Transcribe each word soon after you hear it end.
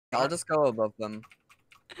I'll just go above them.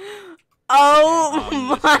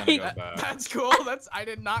 Oh my god. That's cool. I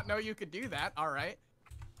did not know you could do that. All right.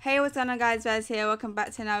 Hey, what's going on guys, Vez here, welcome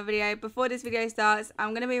back to another video. Before this video starts, I'm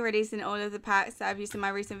going to be releasing all of the packs that I've used in my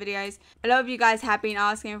recent videos. A lot of you guys have been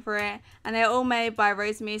asking for it, and they're all made by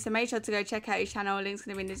Roseme, so make sure to go check out his channel, link's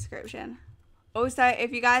going to be in the description. Also,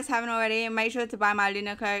 if you guys haven't already, make sure to buy my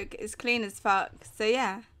Luna cloak, it's clean as fuck, so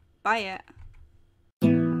yeah, buy it.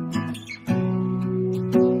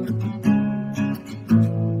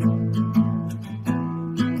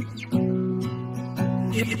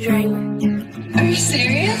 Are you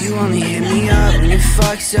serious? You only hit me up when you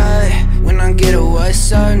fucked up. When I get a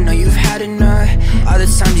what's up, know you've had enough. All the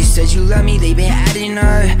times you said you love me, they been adding up.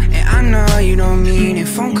 And I know you don't mean it,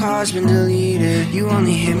 phone calls been deleted. You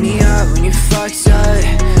only hit me up when you fucked up.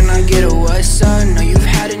 When I get a what's up, know you've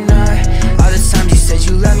had enough. All the times you said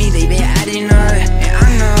you love me, they been adding up. And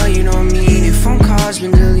I know you don't mean it, phone calls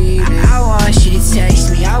been deleted. I want you to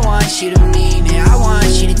text me, I want you to mean it. I want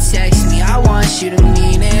you to text me, I want you to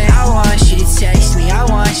mean it. I want you to text me, I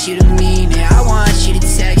want you to mean it. I want you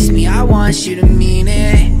to text me, I want you to mean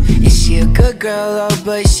it. Is she a good girl, oh,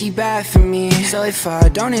 but she bad for me? So if I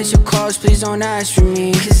don't answer calls, please don't ask for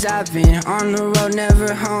me. Cause I've been on the road,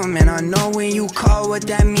 never home. And I know when you call, what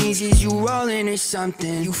that means is you rolling or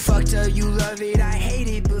something. You fucked up, you love it, I hate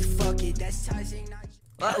it, but fuck it, that's toxic.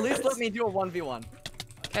 Well, at least let me do a 1v1.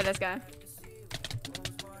 Okay, let's go.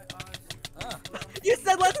 You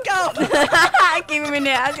said let's go! Keep him in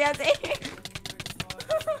there, I see.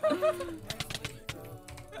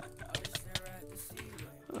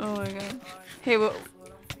 Oh my god. Hey, well,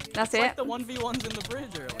 that's It's it? like the 1v1s in the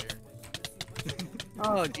bridge earlier.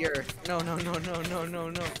 Oh dear. No. Your helmet.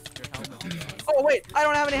 Oh wait, I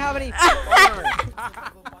don't have any.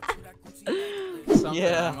 Something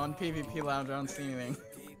Yeah. on PvP Lounge, I don't see anything.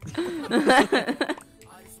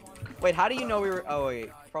 Wait, how do you know we were? Oh wait,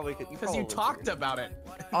 probably could. Because you talked about it.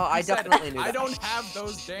 Oh, I You said, definitely knew I that. don't have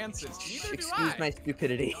those dances. Neither do Excuse I. my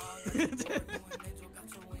stupidity.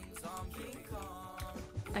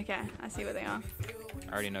 Okay, I see what they are.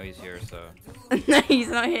 I already know he's here, so. No, he's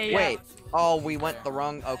not here yet. Wait. Oh, we went the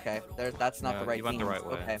wrong. Okay, that's not No, the right. you went the means. right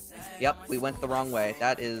way. Okay. Yep, we went the wrong way.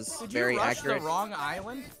 That is Did very you rush accurate. the wrong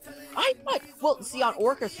island? I thought. Well, see on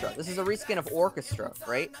Orchestra. This is a reskin of Orchestra,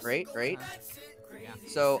 right? Yeah.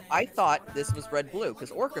 So I thought this was red blue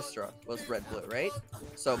because Orchestra was red blue, right?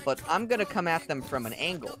 So, but I'm gonna come at them from an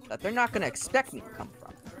angle that they're not gonna expect me to come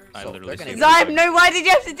from. I So literally they're see gonna. what Zybe, no, why did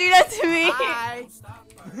you have to do that to me? Hi.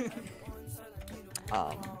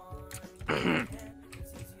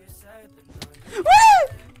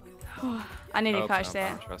 Woo! I nearly crashed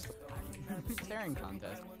there. Tearing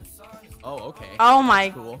contest. Oh, okay. Oh my.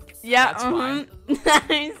 Cool. Yeah. That's fine.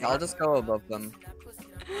 Nice. I'll just go above them.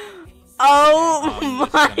 Oh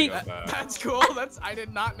my. That's cool. I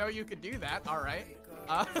did not know you could do that. All right.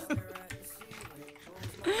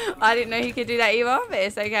 I didn't know you could do that either, but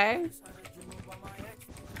it's okay.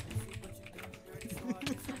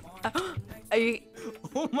 Are you?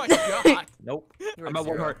 Oh my god. Nope. I'm at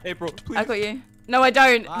 1 heart. April, please. I got you. No, I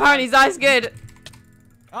don't. Apparently, Zybe's good.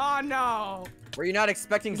 Oh no. Were you not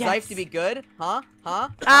expecting Yes. Zyfe to be good? Huh?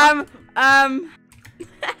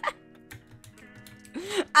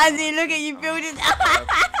 Azzy, look at you building.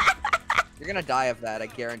 You're gonna die of that, I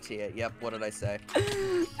guarantee it. Yep, what did I say?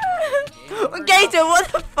 Gator, what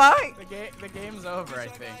the fuck? The game's over, I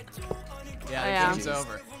think. Yeah, Yeah. the game's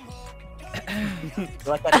over. You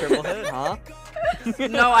like that triple hit, huh?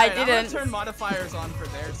 No, I Alright, I'm didn't. gonna turn modifiers on for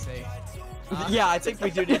their sake. Yeah, I think we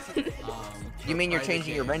do need to. You mean you're try the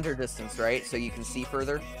changing your game. render distance, right? So you can see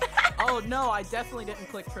further? Oh no, I definitely didn't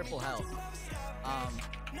click triple health.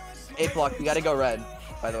 8 block, you gotta go red,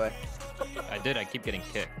 by the way. I did. I keep getting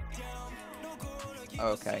kicked.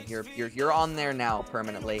 Okay, you're on there now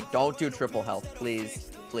permanently. Don't do triple health, please.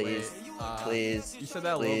 Please. Please. You said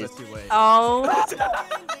that a little bit too late. Oh.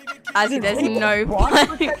 Azzy, there's no block point.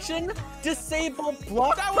 protection? Disable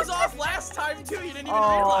block. That was off last time too. You didn't even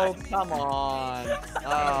Oh, realize. come on.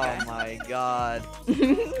 Oh my god.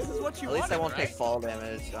 This is what you At least I wanted, won't right? take fall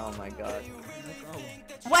damage. Oh my god.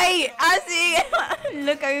 Wait, Azzy,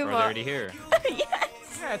 look over. We're already here. Yes.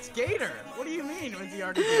 Yeah, it's Gator. What do you mean? Was he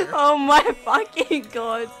already here? Oh my fucking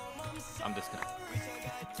god. I'm just gonna.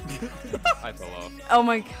 I fell off. Oh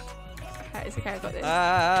my god. Okay, it's okay, I got this.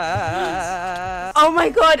 Ah, Oh my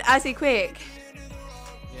god, Azzy, quick.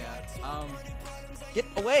 Yeah. get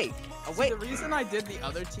away. See, Away. the reason I did the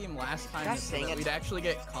other team last time Gosh, is so dang that it. we'd actually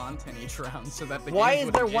get content each round, so that the Why games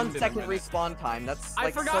is there wouldn't 1 end in a second minute. respawn time? That's I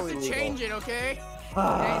like forgot so to illegal. change it. Okay. You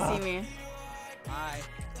don't see me. Hi.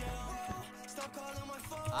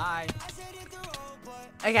 Hi.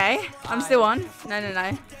 Okay, I'm still on.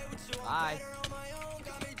 No. Bye.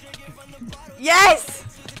 Yes!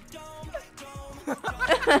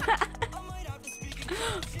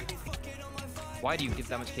 Why do you give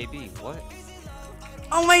that much KB? What?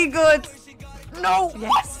 Oh my god! No!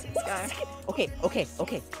 Yes, let's go. Okay.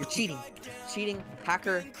 You're cheating. Cheating,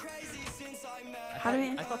 hacker. How do we...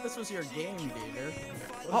 I thought this was your game, Gator.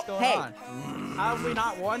 What's Oh, going hey. on? How have we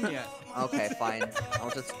not won yet? Okay, fine.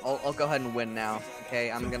 I'll go ahead and win now.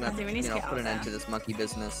 Okay, I'm gonna, I think we need to get put out an end there. to this monkey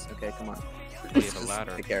business. Okay, come on. We Let's have a just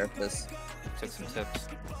ladder. take care of this. Took some tips.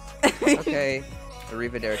 Okay.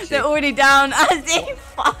 Arrivederci. They're already down. I see.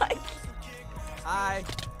 Fuck. Hi.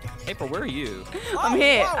 April, where are you? I'm Oh,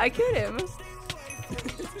 here. whoa. I killed him.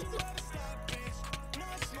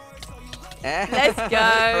 Let's go.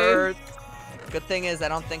 Hurt. Good thing is, I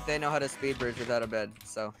don't think they know how to speed bridge without a bed.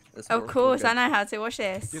 So this. Of course, I know how to. Watch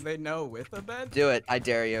this. Do they know with a bed? Do it. I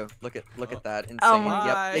dare you. Look at that. Insane. Oh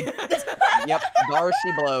my- Yep. Yep. There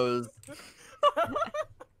she blows.